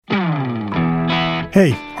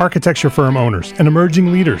Hey, architecture firm owners and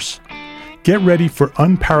emerging leaders. Get ready for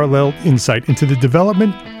unparalleled insight into the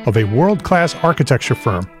development of a world-class architecture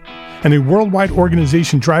firm and a worldwide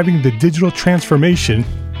organization driving the digital transformation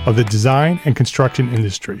of the design and construction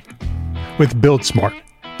industry. With Build Smart,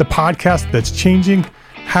 the podcast that's changing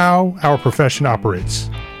how our profession operates.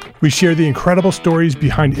 We share the incredible stories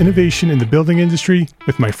behind innovation in the building industry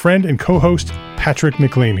with my friend and co-host, Patrick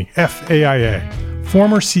McLaney, FAIA,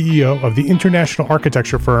 former CEO of the international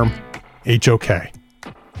architecture firm, HOK.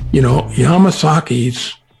 You know,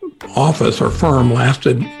 Yamasaki's office or firm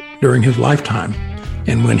lasted during his lifetime.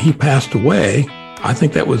 And when he passed away, I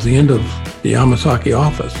think that was the end of the Yamasaki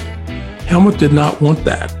office. Helmut did not want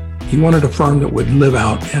that. He wanted a firm that would live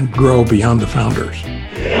out and grow beyond the founders.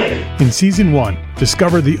 In Season 1,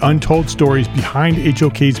 discover the untold stories behind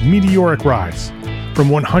HOK's meteoric rise, from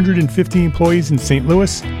 150 employees in St.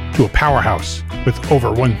 Louis to a powerhouse with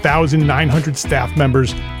over 1,900 staff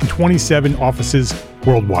members and 27 offices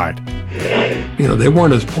worldwide. You know, they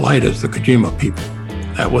weren't as polite as the Kojima people.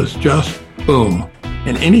 That was just boom.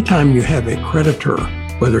 And anytime you have a creditor,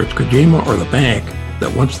 whether it's Kojima or the bank,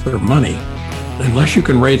 that wants their money, unless you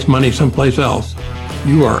can raise money someplace else,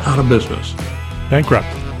 you are out of business. Bankrupt.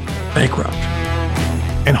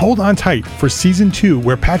 And hold on tight for Season 2,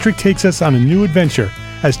 where Patrick takes us on a new adventure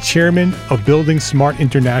as chairman of Building Smart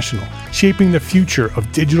International, shaping the future of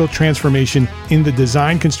digital transformation in the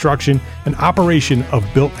design, construction, and operation of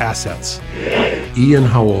built assets. Ian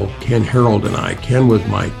Howell, Ken Harold, and I, Ken was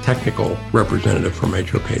my technical representative from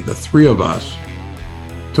HOK. The three of us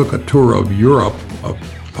took a tour of Europe of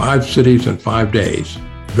 5 cities in 5 days.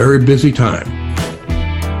 Very busy time.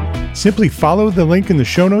 Simply follow the link in the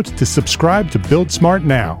show notes to subscribe to Build Smart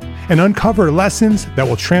now and uncover lessons that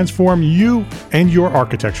will transform you and your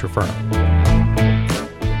architecture firm.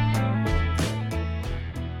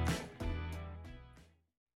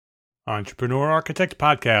 Entrepreneur Architect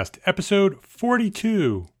Podcast, episode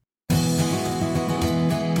 42.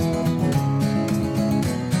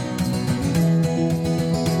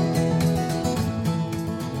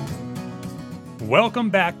 Welcome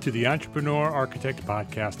back to the Entrepreneur Architect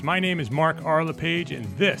Podcast. My name is Mark R. LePage, and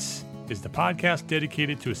this is the podcast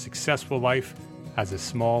dedicated to a successful life as a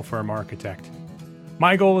small firm architect.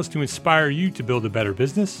 My goal is to inspire you to build a better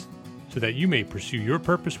business so that you may pursue your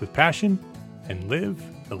purpose with passion and live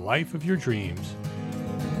the life of your dreams.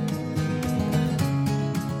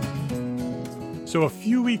 So a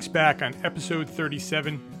few weeks back on episode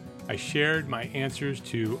 37, I shared my answers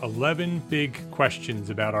to 11 big questions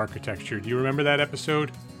about architecture. Do you remember that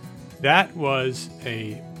episode? That was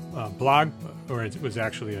a blog, or it was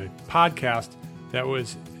actually a podcast that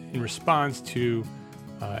was in response to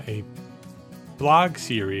a blog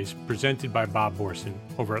series presented by Bob Borson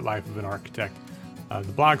over at Life of an Architect.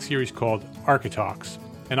 The blog series called Architalks.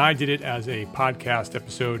 And I did it as a podcast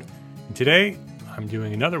episode. And today, I'm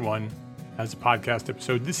doing another one as a podcast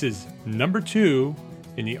episode. This is number 2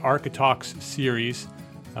 in the Architalks series,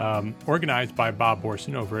 organized by Bob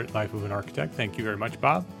Borson over at Life of an Architect. Thank you very much,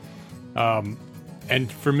 Bob.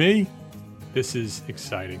 And for me, this is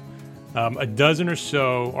exciting. A dozen or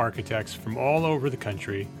so architects from all over the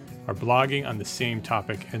country are blogging on the same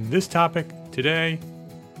topic. And this topic today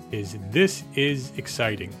is This is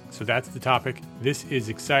Exciting. So that's the topic. This is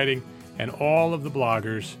exciting. And all of the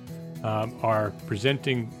bloggers are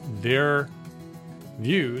presenting their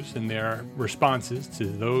views and their responses to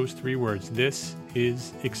those 3 words. This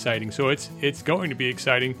is exciting. So it's going to be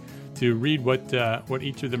exciting to read what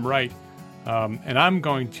each of them write. And I'm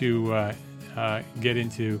going to get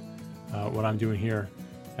into what I'm doing here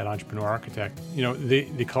at Entrepreneur Architect. You know,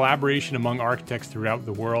 the collaboration among architects throughout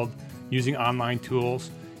the world using online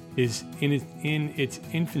tools is in its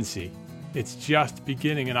infancy. It's just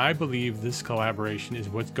beginning, and I believe this collaboration is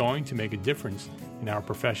what's going to make a difference in our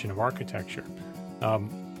profession of architecture.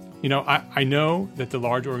 You know, I know that the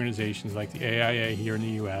large organizations like the AIA here in the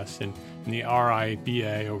U.S. and the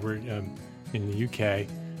RIBA over in the UK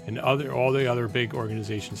and all the other big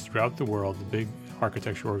organizations throughout the world, the big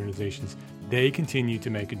architecture organizations, they continue to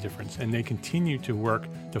make a difference, and they continue to work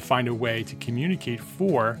to find a way to communicate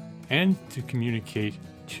for and to communicate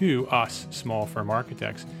to us small firm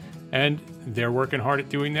architects. And they're working hard at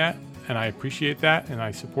doing that, and I appreciate that, and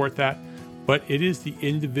I support that. But it is the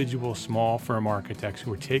individual small firm architects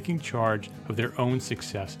who are taking charge of their own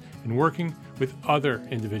success and working with other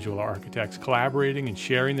individual architects, collaborating and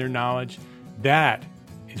sharing their knowledge. That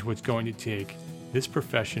is what's going to take this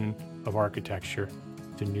profession of architecture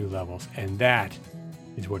to new levels. And that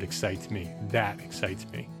is what excites me. That excites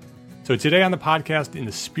me. So today on the podcast, in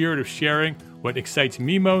the spirit of sharing what excites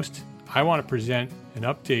me most, I want to present an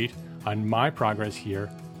update on my progress here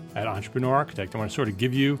at Entrepreneur Architect. I want to sort of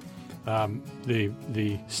give you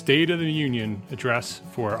the State of the Union address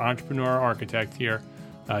for Entrepreneur Architect here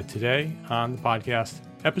today on the podcast.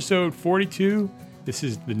 Episode 42. This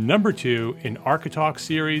is the number 2 in ArchiTalk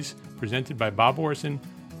series presented by Bob Orson.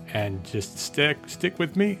 And just stick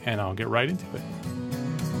with me and I'll get right into it.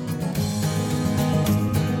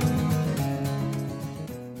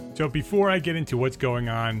 So before I get into what's going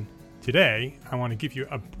on today, I want to give you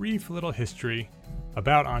a brief little history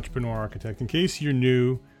about Entrepreneur Architect in case you're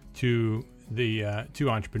new to the to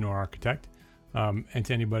Entrepreneur Architect, and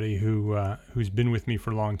to anybody who's been with me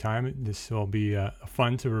for a long time. This will be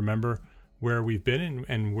fun to remember where we've been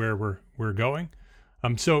and where we're going.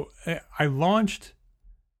 So I launched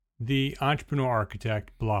the Entrepreneur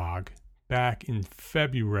Architect blog back in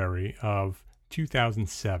February of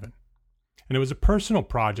 2007. And it was a personal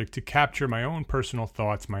project to capture my own personal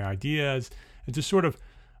thoughts, my ideas, and to sort of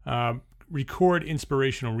record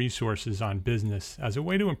inspirational resources on business as a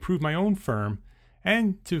way to improve my own firm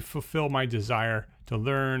and to fulfill my desire to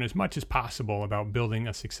learn as much as possible about building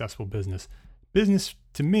a successful business. Business,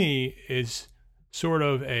 to me, is sort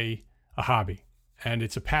of a hobby, and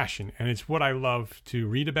it's a passion, and it's what I love to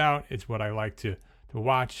read about. It's what I like to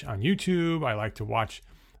watch on YouTube. I like to watch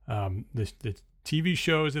the TV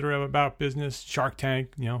shows that are about business. Shark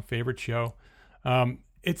Tank, favorite show.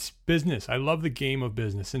 It's business. I love the game of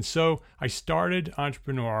business. And so I started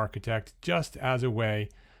Entrepreneur Architect just as a way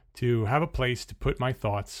to have a place to put my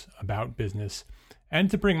thoughts about business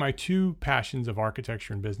and to bring my two passions of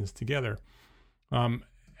architecture and business together.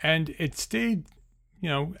 And it stayed,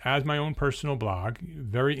 as my own personal blog,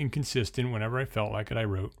 very inconsistent. Whenever I felt like it, I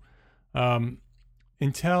wrote,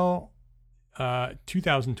 until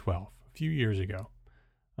 2012. A few years ago,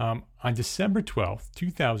 on December 12th,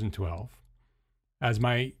 2012, as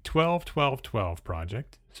my 12-12-12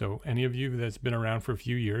 project. So any of you that's been around for a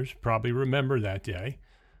few years probably remember that day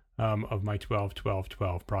of my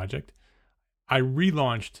 12-12-12 project. I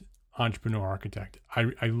relaunched Entrepreneur Architect.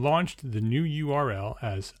 I launched the new URL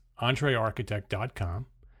as entrearchitect.com,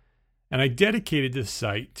 and I dedicated this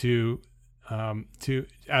site to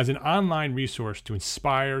as an online resource to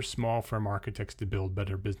inspire small firm architects to build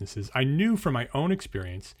better businesses. I knew from my own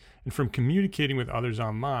experience and from communicating with others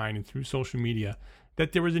online and through social media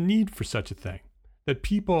that there was a need for such a thing. There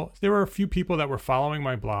were a few people that were following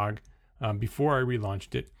my blog before I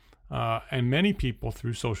relaunched it, and many people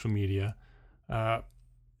through social media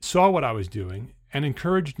saw what I was doing and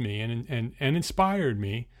encouraged me and inspired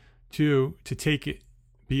me to take it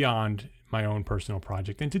beyond my own personal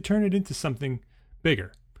project and to turn it into something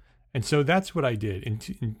bigger. And so that's what I did.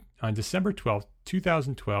 On December 12th,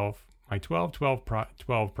 2012, my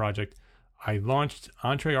 12-12-12 project, I launched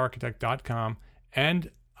entrearchitect.com, and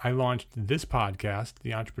I launched this podcast,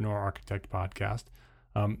 the Entrepreneur Architect podcast.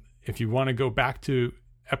 If you want to go back to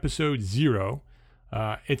episode 0,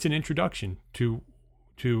 it's an introduction to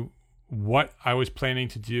what I was planning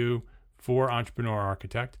to do for Entrepreneur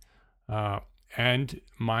Architect, and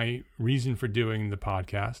my reason for doing the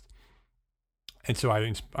podcast. And so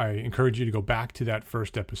I encourage you to go back to that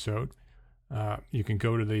first episode. You can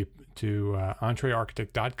go to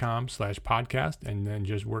entrearchitect.com/podcast and then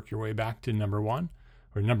just work your way back to number 1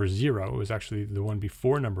 or number 0. It was actually the one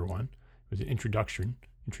before number 1. It was an introduction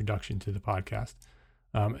to the podcast.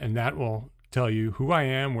 And that will tell you who I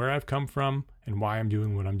am, where I've come from, and why I'm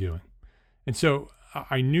doing what I'm doing. And so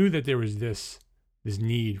I knew that there was this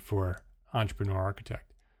need for Entrepreneur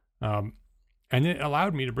Architect. And it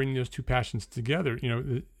allowed me to bring those two passions together,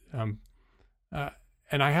 and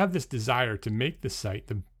I have this desire to make the site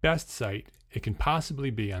the best site it can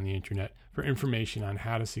possibly be on the internet for information on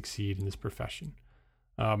how to succeed in this profession.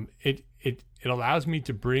 It allows me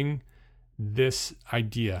to bring this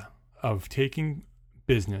idea of taking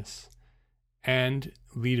business and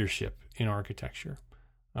leadership in architecture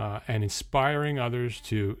and inspiring others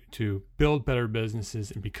to build better businesses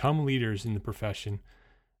and become leaders in the profession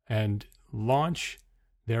and launch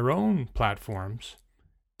their own platforms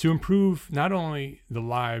to improve not only the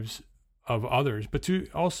lives of others, but to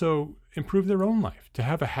also improve their own life, to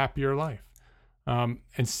have a happier life. And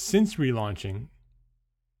since relaunching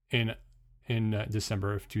in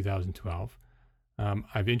December of 2012,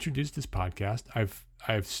 I've introduced this podcast. I've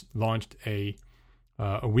launched a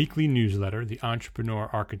weekly newsletter, the Entrepreneur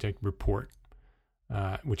Architect Report,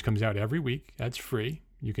 which comes out every week. That's free.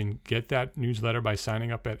 You can get that newsletter by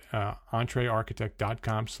signing up at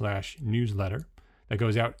entrearchitect.com/newsletter. That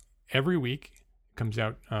goes out every week. It comes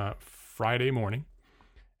out Friday morning.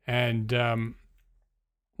 And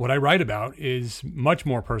what I write about is much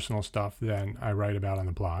more personal stuff than I write about on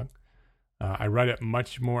the blog. I write it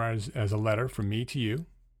much more as a letter from me to you.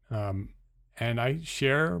 And I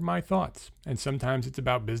share my thoughts. And sometimes it's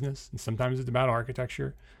about business, and sometimes it's about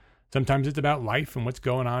architecture. Sometimes it's about life and what's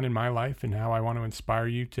going on in my life and how I want to inspire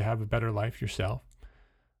you to have a better life yourself.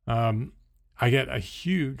 I get a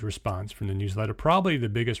huge response from the newsletter. Probably the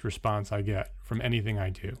biggest response I get from anything I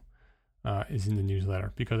do is in the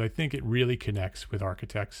newsletter, because I think it really connects with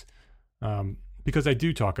architects. Because I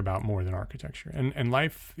do talk about more than architecture, and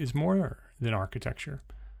life is more than architecture.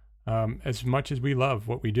 As much as we love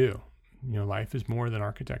what we do, life is more than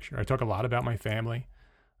architecture. I talk a lot about my family,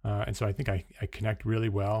 and so I think I connect really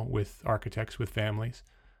well with architects, with families,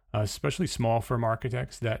 especially small firm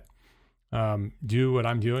architects that do what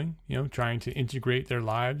I'm doing, trying to integrate their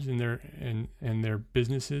lives and their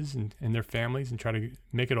businesses and their families and try to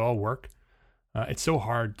make it all work. It's so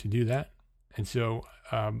hard to do that, and so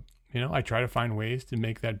I try to find ways to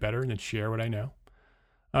make that better and then share what I know.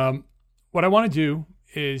 What I want to do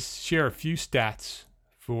is share a few stats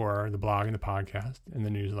for the blog and the podcast and the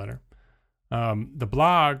newsletter. The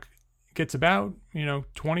blog gets about,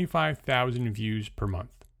 25,000 views per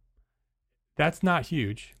month. That's not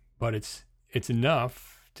huge, but it's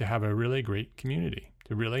enough to have a really great community,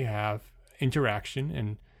 to really have interaction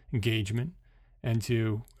and engagement, and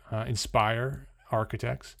to inspire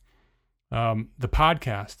architects. The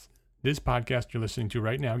podcast, this podcast you're listening to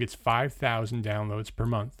right now, gets 5,000 downloads per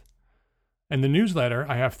month. And the newsletter,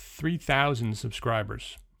 I have 3,000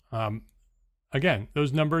 subscribers. Again,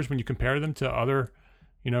 those numbers, when you compare them to other,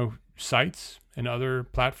 sites and other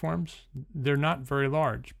platforms, they're not very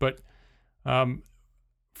large. But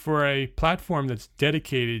for a platform that's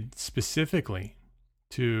dedicated specifically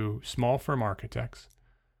to small firm architects,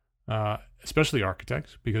 especially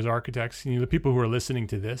architects, because architects, the people who are listening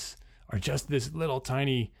to this are just this little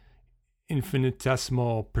tiny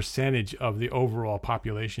infinitesimal percentage of the overall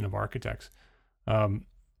population of architects.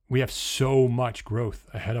 We have so much growth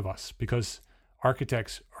ahead of us because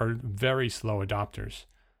architects are very slow adopters.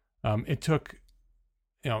 It took,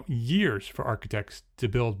 years for architects to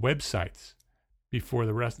build websites before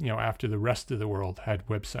the rest, after the rest of the world had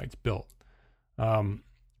websites built.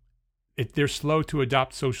 They're slow to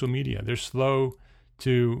adopt social media. They're slow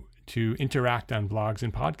to interact on blogs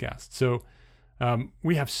and podcasts. So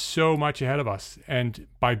we have so much ahead of us. And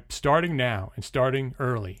by starting now and starting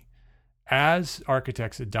early, as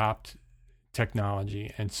architects adopt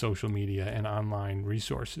technology and social media and online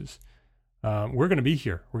resources, we're going to be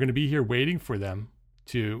here. We're going to be here waiting for them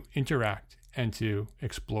to interact and to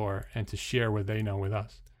explore and to share what they know with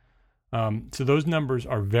us. So those numbers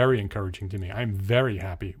are very encouraging to me. I'm very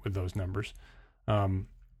happy with those numbers.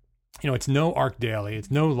 It's no Arc Daily. It's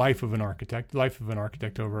no Life of an Architect. Life of an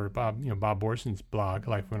Architect over at Bob Borson's blog,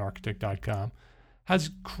 lifeofanarchitect.com,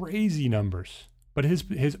 has crazy numbers. But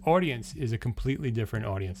his audience is a completely different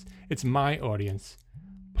audience. It's my audience,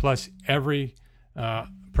 plus every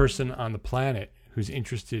person on the planet who's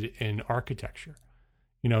interested in architecture.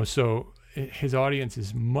 So his audience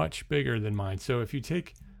is much bigger than mine. So if you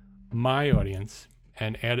take my audience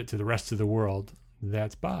and add it to the rest of the world,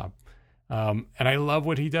 that's Bob. And I love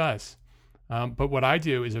what he does. But what I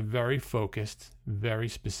do is a very focused, very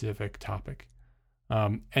specific topic.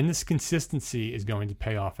 And this consistency is going to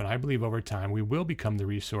pay off. And I believe over time, we will become the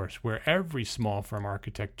resource where every small firm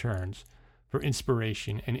architect turns for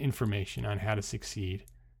inspiration and information on how to succeed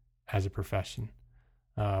as a profession.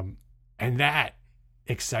 And that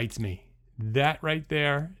excites me. That right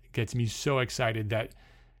there gets me so excited that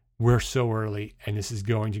we're so early and this is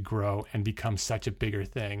going to grow and become such a bigger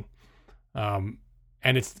thing. And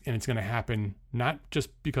it's going to happen not just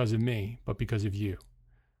because of me, but because of you.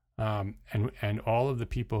 And all of the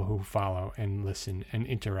people who follow and listen and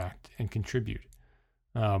interact and contribute.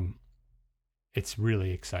 It's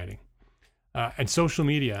really exciting. And social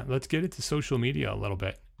media, let's get into social media a little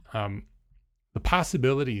bit. The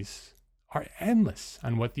possibilities are endless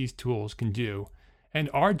on what these tools can do and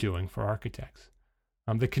are doing for architects.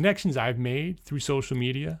 The connections I've made through social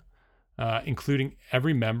media, including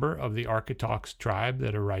every member of the ArchiTalks tribe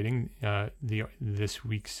that are writing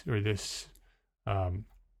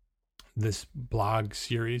this blog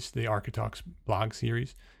series, the ArchiTalks blog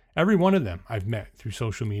series, every one of them I've met through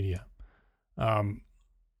social media.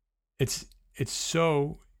 It's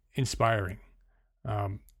so inspiring.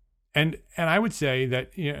 And I would say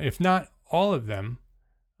that, if not all of them,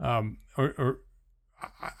 or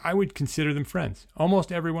I would consider them friends.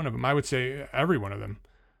 Almost every one of them. I would say every one of them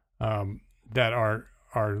that are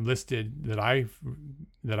listed that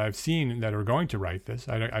I've seen that are going to write this.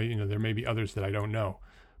 There may be others that I don't know,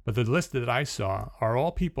 but the list that I saw are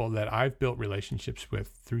all people that I've built relationships with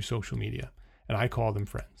through social media, and I call them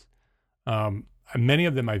friends. Many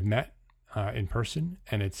of them I've met in person,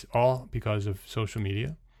 and it's all because of social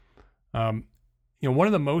media. One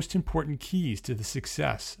of the most important keys to the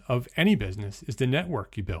success of any business is the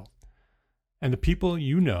network you build. And the people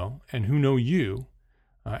you know and who know you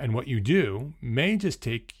and what you do may just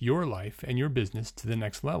take your life and your business to the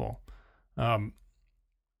next level.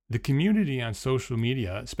 The community on social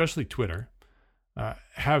media, especially Twitter,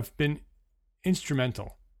 have been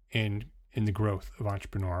instrumental in the growth of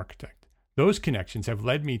Entrepreneur Architect. Those connections have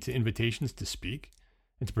led me to invitations to speak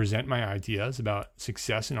and to present my ideas about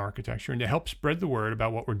success in architecture and to help spread the word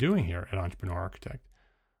about what we're doing here at Entrepreneur Architect.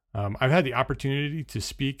 I've had the opportunity to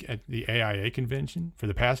speak at the AIA convention for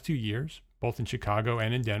the past 2 years, both in Chicago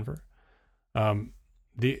and in Denver.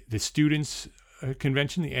 The students'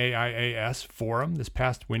 convention, the AIAS forum, this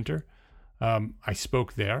past winter, I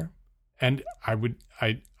spoke there, and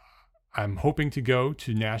I'm hoping to go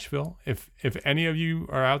to Nashville. If any of you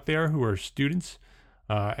are out there who are students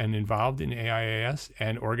and involved in AIAS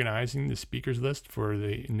and organizing the speakers list for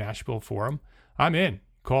the Nashville forum, I'm in.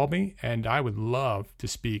 Call me, and I would love to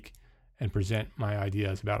speak and present my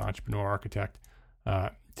ideas about Entrepreneur Architect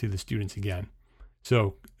to the students again.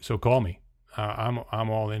 So call me. I'm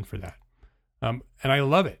all in for that. And I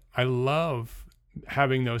love it. I love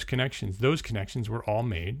having those connections. Those connections were all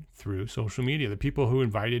made through social media. The people who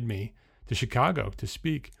invited me to Chicago to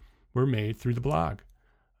speak were made through the blog.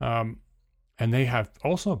 And they have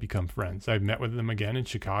also become friends. I've met with them again in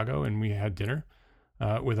Chicago, and we had dinner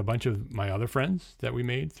with a bunch of my other friends that we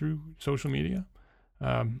made through social media.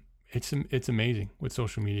 It's amazing what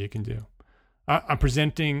social media can do. I'm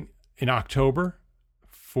presenting in October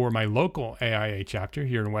for my local AIA chapter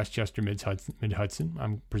here in Westchester, Mid-Hudson.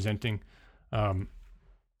 I'm presenting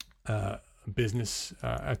business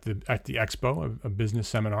at the expo, a business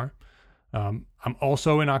seminar. I'm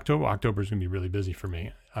also in October. October is going to be really busy for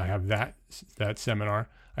me. I have that seminar.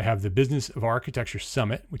 I have the Business of Architecture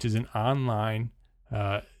Summit, which is an online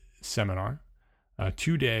seminar, a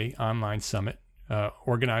 2-day online summit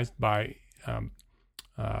organized by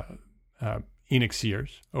Enoch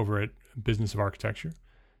Sears over at Business of Architecture.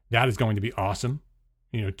 That is going to be awesome.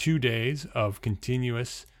 2 days of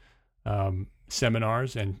continuous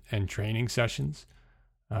seminars and training sessions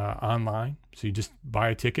online. So you just buy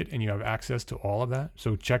a ticket and you have access to all of that.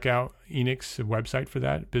 So check out Enoch's website for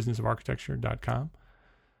that, businessofarchitecture.com.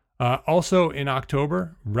 Also in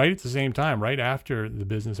October, right at the same time, right after the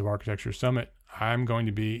Business of Architecture Summit, I'm going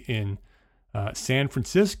to be in San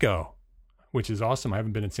Francisco, which is awesome. I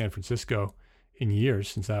haven't been in San Francisco in years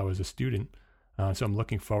since I was a student. So I'm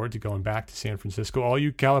looking forward to going back to San Francisco. All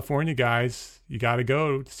you California guys, you got to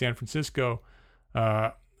go to San Francisco.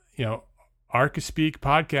 ArchiSpeak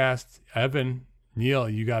podcast, Evan, Neil,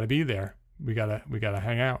 you got to be there. We gotta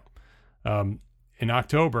hang out. In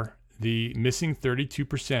October, the Missing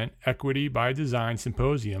 32% Equity by Design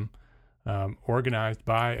Symposium, organized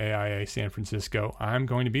by AIA San Francisco. I'm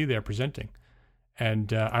going to be there presenting,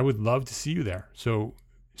 and I would love to see you there. So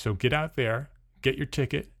get out there, get your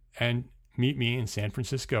ticket, and meet me in San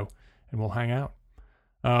Francisco, and we'll hang out.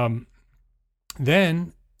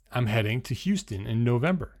 Then I'm heading to Houston in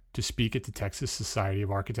November to speak at the Texas Society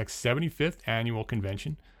of Architects 75th Annual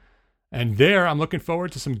Convention. And there, I'm looking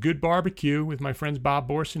forward to some good barbecue with my friends Bob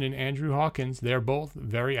Borson and Andrew Hawkins. They're both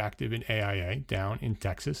very active in AIA down in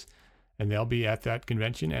Texas, and they'll be at that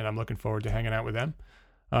convention, and I'm looking forward to hanging out with them.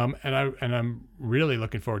 And I'm really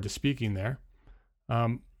looking forward to speaking there.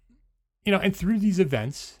 And through these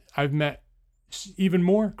events, I've met even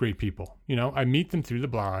more great people. I meet them through the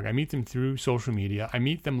blog. I meet them through social media. I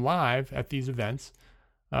meet them live at these events.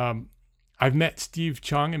 I've met Steve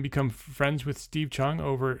Chung and become friends with Steve Chung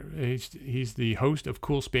he's the host of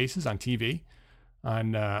Cool Spaces on TV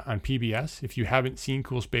on PBS. If you haven't seen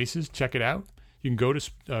Cool Spaces, check it out. You can go to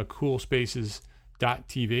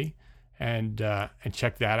coolspaces.tv and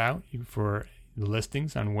check that out for the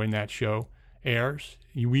listings on when that show airs.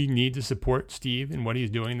 We need to support Steve and what he's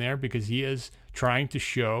doing there because he is trying to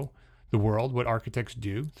show the world what architects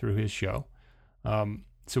do through his show.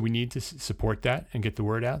 So we need to support that and get the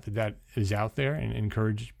word out that is out there and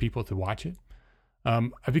encourage people to watch it.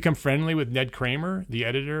 I've become friendly with Ned Kramer, the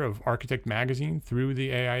editor of Architect Magazine, through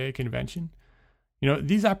the AIA convention.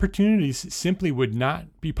 These opportunities simply would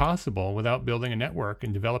not be possible without building a network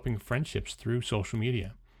and developing friendships through social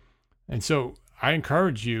media. And so I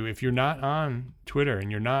encourage you, if you're not on Twitter and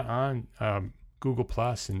you're not on Google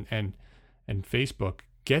Plus and Facebook,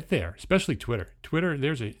 get there, especially Twitter. Twitter,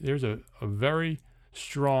 there's a very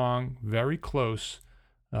strong, very close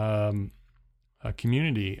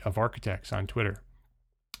community of architects on Twitter.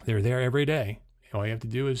 They're there every day. All you have to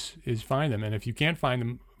do is find them. And if you can't find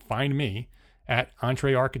them, find me at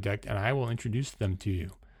Entre Architect, and I will introduce them to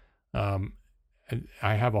you.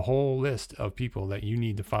 I have a whole list of people that you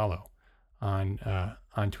need to follow on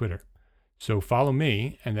Twitter. So follow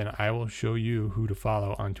me, and then I will show you who to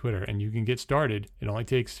follow on Twitter. And you can get started. It only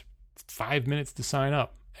takes 5 minutes to sign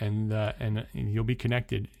up, and you'll be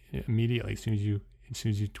connected immediately as soon as you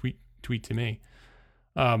tweet to me.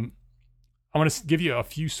 I want to give you a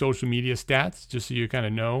few social media stats just so you kind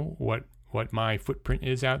of know what my footprint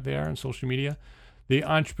is out there on social media. The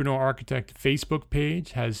Entrepreneur Architect Facebook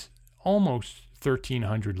page has almost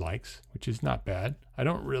 1,300 likes, which is not bad. I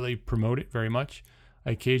don't really promote it very much.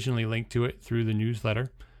 I occasionally link to it through the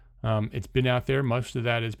newsletter. It's been out there. Most of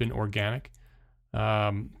that has been organic.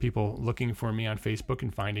 People looking for me on Facebook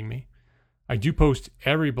and finding me. I do post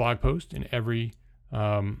every blog post and every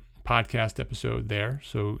podcast episode there.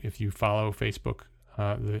 So if you follow Facebook,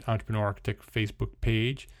 the Entrepreneur Architect Facebook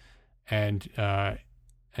page, and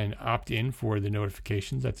opt in for the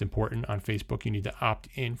notifications, that's important on Facebook. You need to opt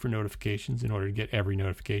in for notifications in order to get every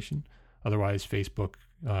notification. Otherwise, Facebook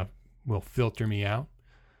will filter me out.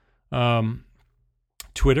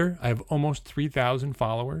 Twitter, I have almost 3,000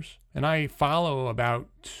 followers, and I follow about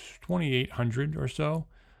 2,800 or so.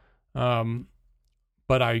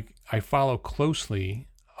 But I follow closely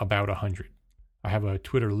about 100. I have a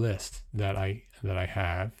Twitter list that I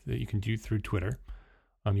have that you can do through Twitter.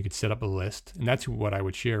 You could set up a list, and that's what I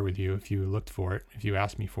would share with you if you looked for it. If you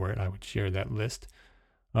asked me for it, I would share that list.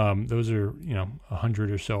 Those are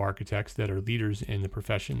 100 or so architects that are leaders in the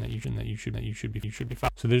profession that you should be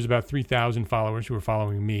following. So there's about 3,000 followers who are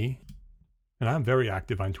following me, and I'm very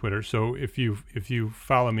active on Twitter. So if you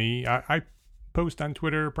follow me, I post on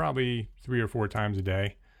Twitter probably 3 or 4 times a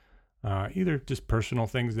day, either just personal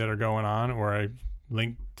things that are going on, or I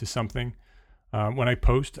link to something. When I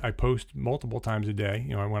post multiple times a day.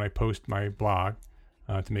 When I post my blog,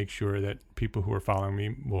 to make sure that people who are following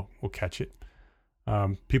me will catch it.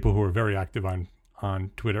 People who are very active on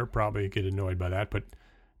Twitter probably get annoyed by that, but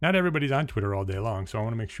not everybody's on Twitter all day long. So I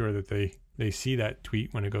want to make sure that they see that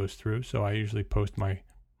tweet when it goes through. So I usually post my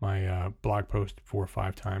blog post 4 or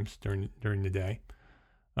 5 times during the day.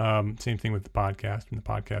 Same thing with the podcast when the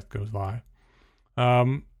podcast goes live.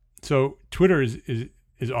 So Twitter is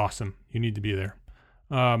awesome. You need to be there.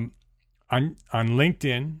 On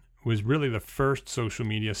LinkedIn was really the first social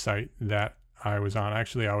media site that I was on.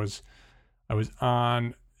 Actually, I was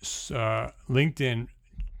on LinkedIn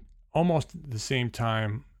almost the same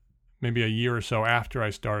time, maybe a year or so after I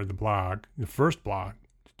started the blog. The first blog,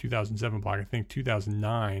 2007 blog, I think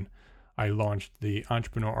 2009, I launched the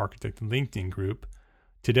Entrepreneur Architect LinkedIn group.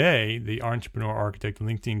 Today, the Entrepreneur Architect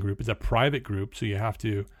LinkedIn group is a private group, so you have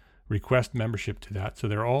to request membership to that. So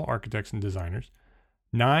they're all architects and designers.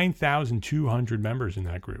 9,200 members in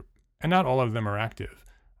that group, and not all of them are active.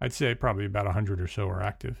 I'd say probably about 100 or so are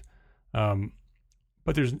active.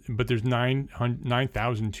 But there's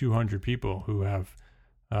 9,200 people who have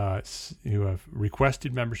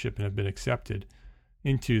requested membership and have been accepted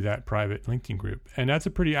into that private LinkedIn group. And that's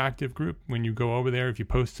a pretty active group. When you go over there, if you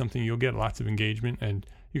post something, you'll get lots of engagement, and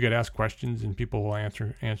you get asked questions, and people will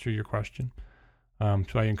answer your question. So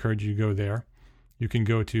I encourage you to go there. You can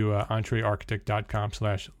go to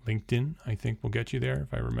entrearchitect.com/LinkedIn. I think will get you there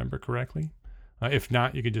if I remember correctly. If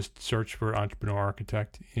not, you could just search for Entrepreneur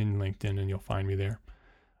Architect in LinkedIn and you'll find me there.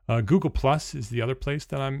 Google Plus is the other place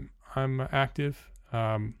that I'm active.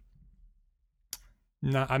 I'm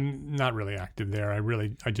not really active there. I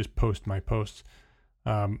just post my posts.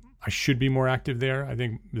 I should be more active there. I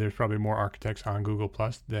think there's probably more architects on Google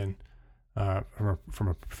Plus than from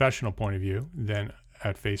a professional point of view than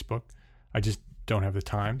at Facebook. I just don't have the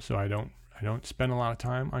time, so I don't spend a lot of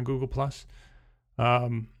time on Google Plus.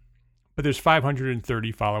 But there's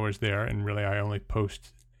 530 followers there, and really I only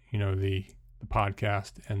post, the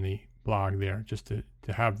podcast and the blog there just to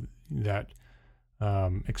have that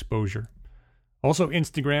exposure. Also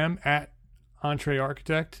Instagram at Entre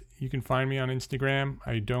Architect. You can find me on Instagram.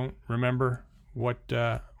 I don't remember what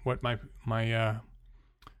my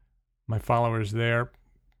followers there,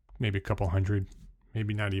 maybe a couple hundred,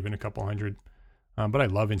 maybe not even a couple hundred. But I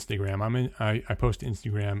love Instagram. I post to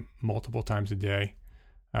Instagram multiple times a day,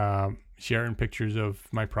 sharing pictures of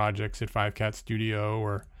my projects at 5Cat Studio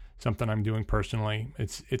or something I'm doing personally.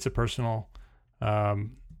 It's a personal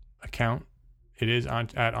account. It is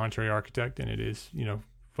at Entre Architect, and it is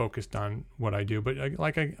focused on what I do. But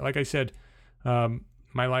like I said,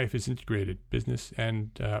 my life is integrated. Business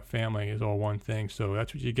and family is all one thing. So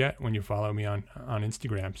that's what you get when you follow me on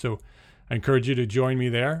Instagram. So I encourage you to join me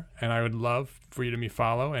there, and I would love for you to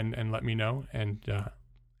follow and let me know and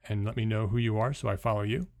let me know who you are, so I follow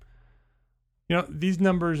you. These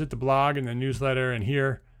numbers at the blog and the newsletter and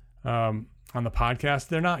here on the podcast,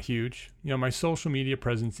 they're not huge. My social media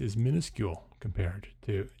presence is minuscule compared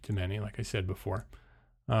to many, like I said before.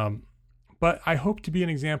 But I hope to be an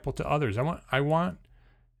example to others. I want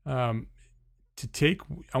you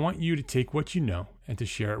to take what you know and to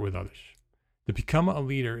share it with others, to become a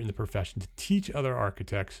leader in the profession, to teach other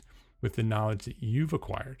architects with the knowledge that you've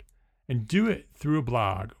acquired, and do it through a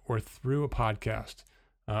blog or through a podcast,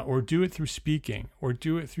 or do it through speaking, or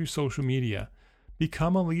do it through social media.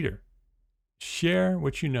 Become a leader. Share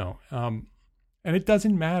what you know. And it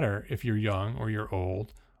doesn't matter if you're young or you're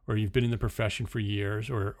old, or you've been in the profession for years,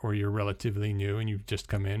 or you're relatively new and you've just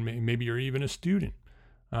come in. Maybe you're even a student.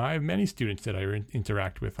 I have many students that I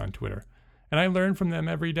interact with on Twitter, and I learn from them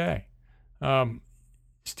every day.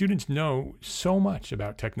 Students know so much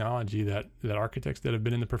about technology that architects that have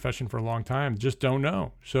been in the profession for a long time just don't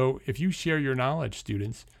know. So if you share your knowledge,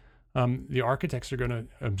 students, the architects are going to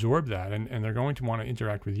absorb that, and they're going to want to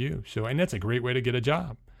interact with you. And that's a great way to get a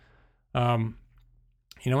job. And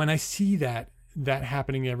I see that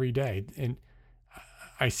happening every day, and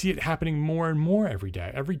I see it happening more and more every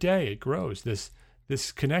day. Every day it grows, this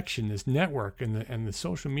connection, this network, and the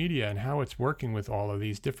social media, and how it's working with all of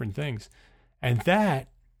these different things. And that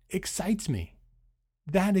excites me.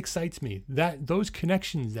 Those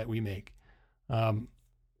connections that we make,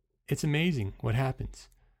 it's amazing what happens.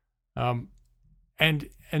 And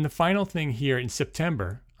the final thing here, in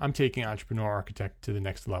September, I'm taking Entrepreneur Architect to the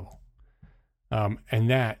next level.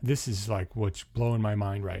 And this is like what's blowing my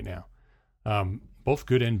mind right now. Both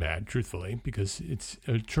good and bad, truthfully, because it's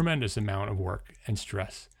a tremendous amount of work and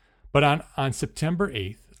stress. But on September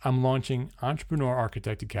 8th, I'm launching Entrepreneur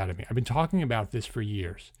Architect Academy. I've been talking about this for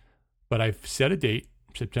years, but I've set a date,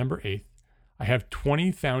 September 8th. I have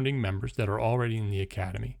 20 founding members that are already in the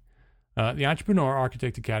academy. The Entrepreneur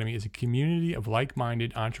Architect Academy is a community of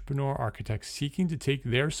like-minded entrepreneur architects seeking to take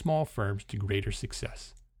their small firms to greater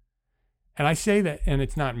success. And I say that, and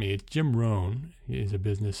it's not me, it's Jim Rohn. He is a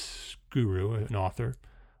business guru, an author,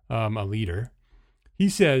 a leader. He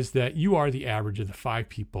says that you are the average of the 5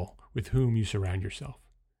 people with whom you surround yourself.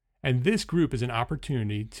 And this group is an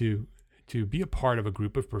opportunity to be a part of a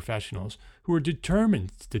group of professionals who are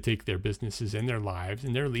determined to take their businesses and their lives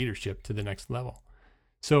and their leadership to the next level.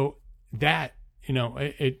 So that,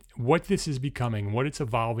 what this is becoming, what it's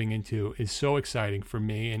evolving into, is so exciting for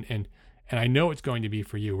me, and I know it's going to be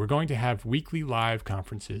for you. We're going to have weekly live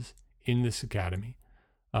conferences in this academy.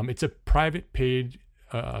 It's a private paid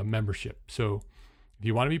membership. So if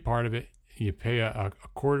you want to be part of it, you pay a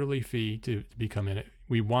quarterly fee to become in it.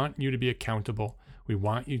 We want you to be accountable. We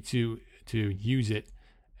want you to use it.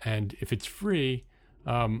 And if it's free,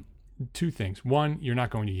 2 things. 1, you're not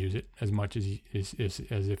going to use it as much as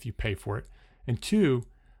if you pay for it. And 2,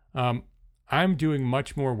 I'm doing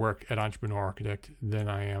much more work at Entrepreneur Architect than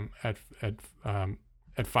I am at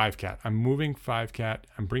 5CAT. I'm moving 5CAT.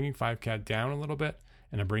 I'm bringing 5CAT down a little bit,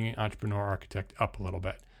 and I'm bringing Entrepreneur Architect up a little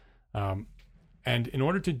bit. And in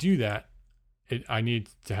order to do that, I need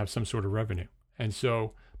to have some sort of revenue. And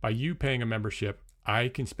so by you paying a membership, I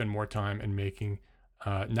can spend more time in making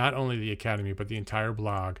not only the academy, but the entire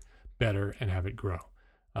blog better and have it grow.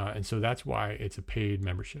 And so that's why it's a paid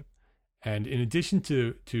membership. And in addition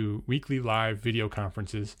to weekly live video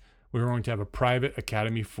conferences, we're going to have a private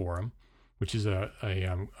academy forum, which is a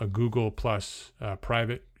Google Plus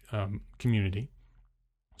private community.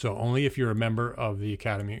 So only if you're a member of the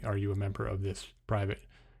academy are you a member of this private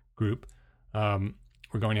group.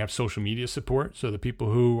 We're going to have social media support, so the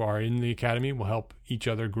people who are in the academy will help each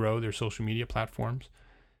other grow their social media platforms.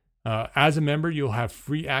 As a member, you'll have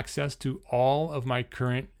free access to all of my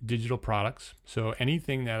current digital products. So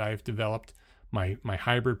anything that I've developed, my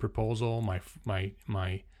hybrid proposal, my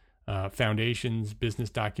foundations, business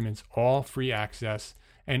documents, all free access.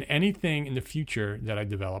 And anything in the future that I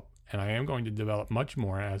develop, and I am going to develop much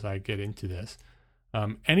more as I get into this,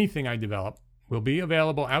 anything I develop will be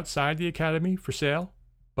available outside the academy for sale.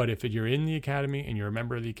 But if you're in the academy and you're a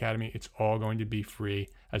member of the academy, it's all going to be free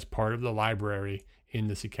as part of the library in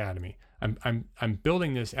this academy. I'm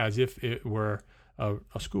building this as if it were a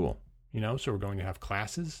school, So we're going to have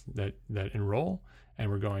classes that enroll, and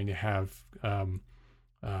we're going to have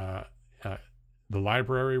the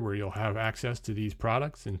library where you'll have access to these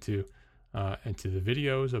products and to the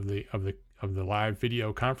videos of the live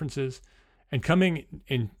video conferences. And coming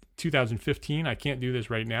in 2015, I can't do this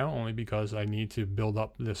right now only because I need to build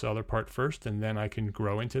up this other part first, and then I can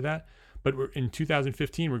grow into that. But in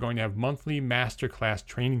 2015, we're going to have monthly masterclass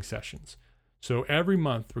training sessions. So every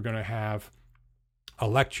month, we're going to have a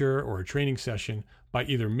lecture or a training session by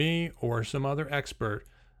either me or some other expert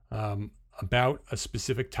about a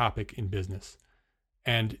specific topic in business.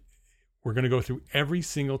 And we're going to go through every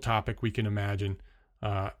single topic we can imagine.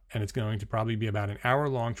 And it's going to probably be about an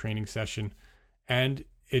hour-long training session. And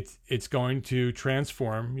it's going to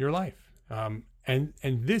transform your life. And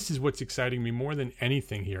this is what's exciting me more than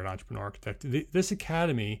anything here at Entrepreneur Architect. This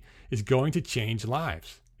academy is going to change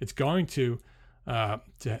lives. It's going to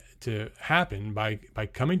happen by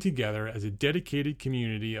coming together as a dedicated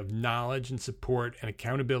community of knowledge and support and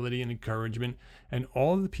accountability and encouragement. And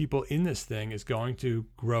all of the people in this thing is going to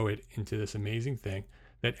grow it into this amazing thing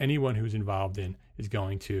that anyone who's involved in is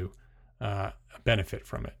going to benefit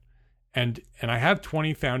from it. And I have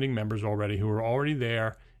 20 founding members already who are already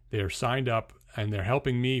there. They're signed up and they're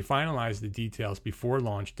helping me finalize the details before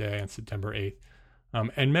launch day on September 8th.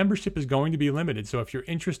 And membership is going to be limited. So if you're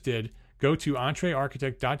interested, go to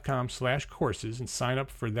entrearchitect.com/courses and sign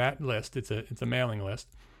up for that list. It's a mailing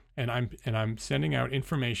list. And I'm sending out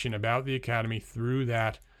information about the academy through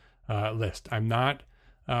that list. I'm not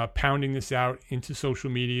pounding this out into social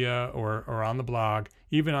media or on the blog.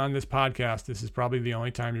 Even on this podcast, this is probably the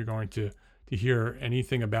only time you're going to hear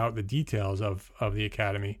anything about the details of the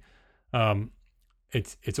academy.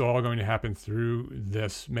 It's all going to happen through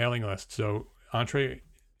this mailing list. So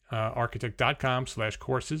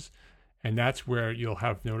entrearchitect.com/courses, and that's where you'll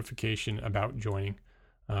have notification about joining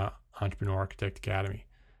Entrepreneur Architect Academy.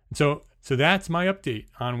 And so that's my update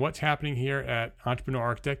on what's happening here at Entrepreneur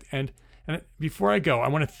Architect. And before I go, I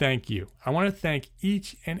want to thank you. I want to thank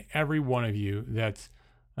each and every one of you that's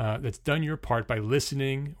done your part by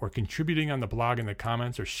listening or contributing on the blog in the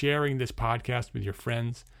comments or sharing this podcast with your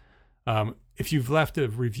friends. If you've left a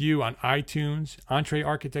review on iTunes,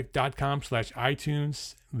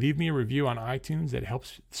 entrearchitect.com/iTunes, leave me a review on iTunes. That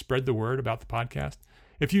helps spread the word about the podcast.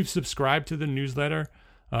 If you've subscribed to the newsletter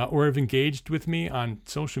or have engaged with me on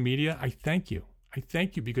social media, I thank you. I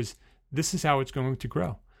thank you because this is how it's going to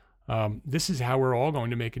grow. This is how we're all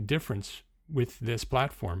going to make a difference with this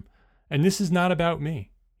platform. And this is not about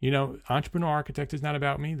me. You know, Entrepreneur Architect is not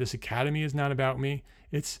about me. This academy is not about me.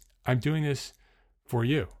 I'm doing this for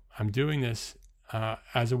you. I'm doing this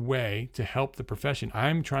as a way to help the profession.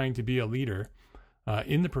 I'm trying to be a leader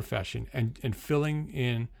in the profession and filling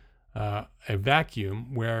in a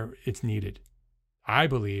vacuum where it's needed. I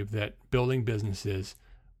believe that building businesses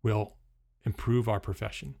will improve our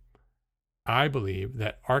profession. I believe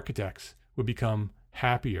that architects would become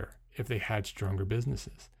happier if they had stronger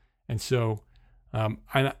businesses. And so,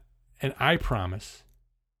 and I promise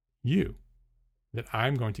you that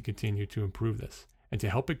I'm going to continue to improve this and to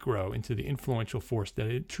help it grow into the influential force that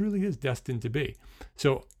it truly is destined to be.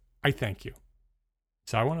 So I thank you.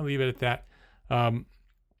 So I want to leave it at that.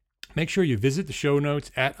 Make sure you visit the show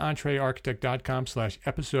notes at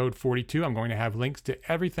entrearchitect.com/episode 42. I'm going to have links to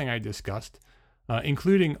everything I discussed,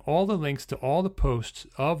 including all the links to all the posts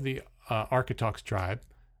of the Architalks tribe.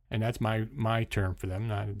 And that's my term for them.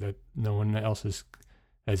 Not that no one else has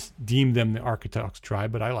deemed them the Architalks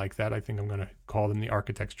tribe, but I like that. I think I'm going to call them the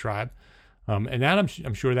Architects tribe. And that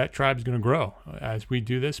I'm sure that tribe is going to grow. As we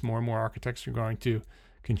do this, more and more architects are going to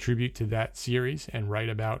contribute to that series and write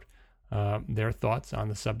about their thoughts on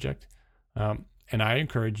the subject. And I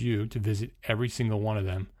encourage you to visit every single one of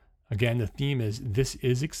them. Again, the theme is this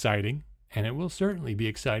is exciting, and it will certainly be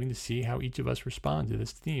exciting to see how each of us respond to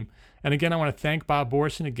this theme. And again, I want to thank Bob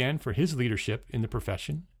Borson again for his leadership in the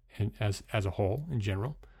profession and as a whole in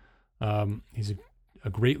general. He's a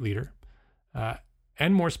great leader.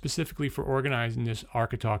 And more specifically for organizing this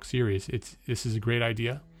Architalk series. This is a great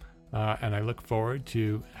idea, and I look forward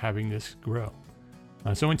to having this grow.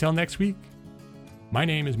 So until next week, my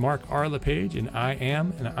name is Mark R. LePage, and I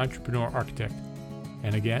am an Entrepreneur Architect.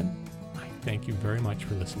 And again, I thank you very much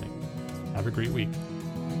for listening. Have a great week.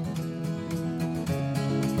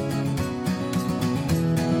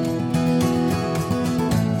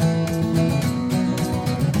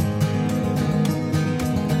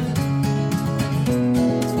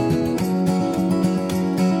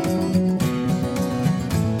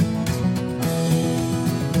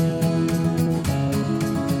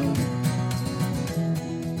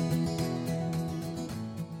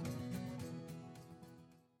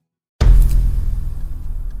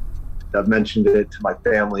 I've mentioned it to my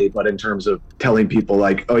family, but in terms of telling people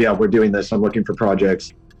like, oh yeah, we're doing this, I'm looking for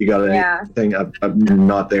projects, you got anything? I'm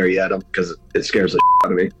not there yet because it scares the shit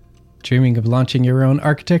out of me. Dreaming of launching your own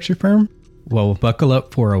architecture firm? Well, buckle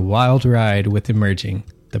up for a wild ride with Emerging,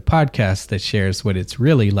 the podcast that shares what it's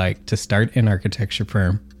really like to start an architecture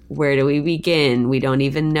firm. Where do we begin? We don't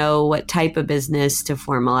even know what type of business to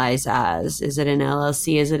formalize as. Is it an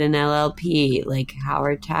LLC? Is it an LLP? Like, how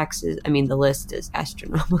are taxes? I mean, the list is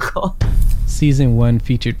astronomical. Season 1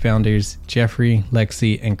 featured founders Jeffrey,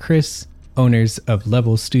 Lexi, and Chris, owners of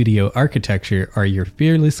Level Studio Architecture, are your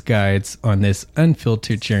fearless guides on this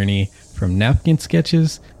unfiltered journey from napkin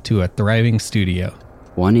sketches to a thriving studio.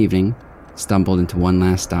 One evening, stumbled into one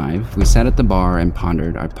last dive, we sat at the bar and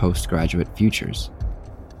pondered our postgraduate futures.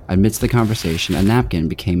 Amidst the conversation, a napkin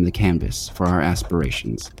became the canvas for our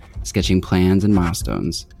aspirations, sketching plans and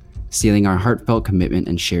milestones, sealing our heartfelt commitment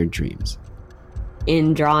and shared dreams.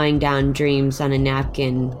 In drawing down dreams on a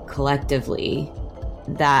napkin collectively,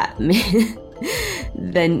 that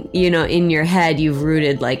then, in your head, you've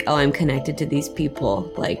rooted like, oh, I'm connected to these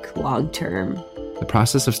people, like long term. The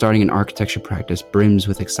process of starting an architecture practice brims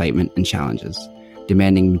with excitement and challenges,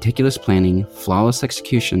 demanding meticulous planning, flawless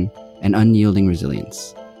execution, and unyielding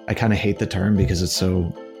resilience. I kind of hate the term because it's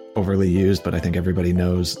so overly used, but I think everybody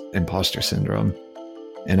knows imposter syndrome.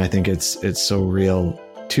 And I think it's so real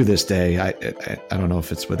to this day. I don't know if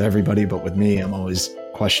it's with everybody, but with me, I'm always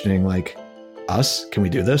questioning, like, us? Can we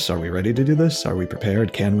do this? Are we ready to do this? Are we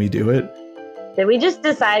prepared? Can we do it? Did we just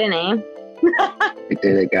decide a name? We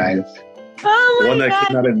did it, guys. Oh my The one that God.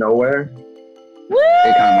 came out of nowhere? Woo!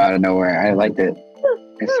 They come out of nowhere. I liked it.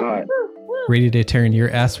 I saw it. Ready to turn your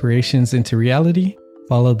aspirations into reality?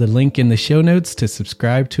 Follow the link in the show notes to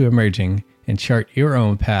subscribe to Emerging and chart your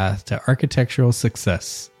own path to architectural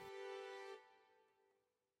success.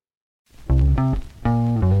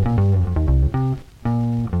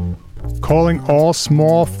 Calling all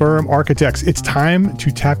small firm architects. It's time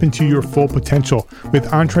to tap into your full potential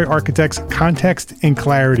with Entre Architects Context and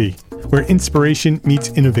Clarity, where inspiration meets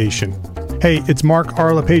innovation. Hey, it's Mark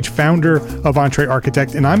R. LePage, founder of Entre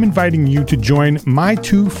Architect, and I'm inviting you to join my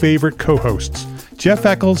two favorite co-hosts, Jeff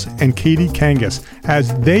Eccles and Katie Kangas,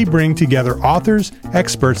 as they bring together authors,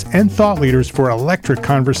 experts, and thought leaders for electric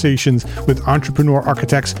conversations with entrepreneur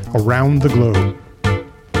architects around the globe.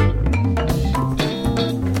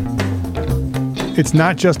 It's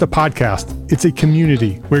not just a podcast, it's a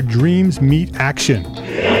community where dreams meet action.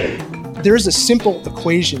 There's a simple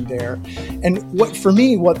equation there. And what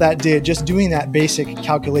that did, just doing that basic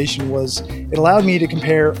calculation, was it allowed me to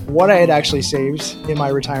compare what I had actually saved in my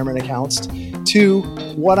retirement accounts to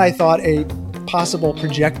what I thought a possible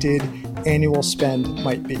projected annual spend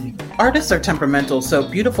might be. Artists are temperamental, so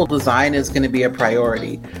beautiful design is going to be a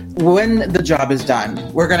priority. When the job is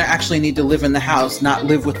done, we're going to actually need to live in the house, not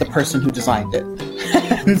live with the person who designed it.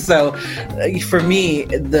 And so for me,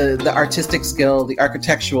 the artistic skill, the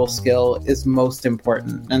architectural skill is most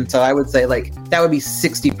important. And so I would say that would be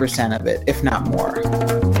 60% of it, if not more.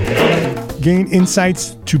 Gain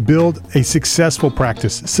insights to build a successful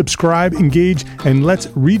practice. Subscribe, engage, and let's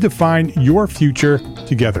redefine your future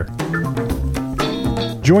together.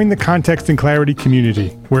 Join the Context and Clarity community,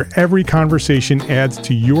 where every conversation adds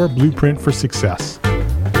to your blueprint for success.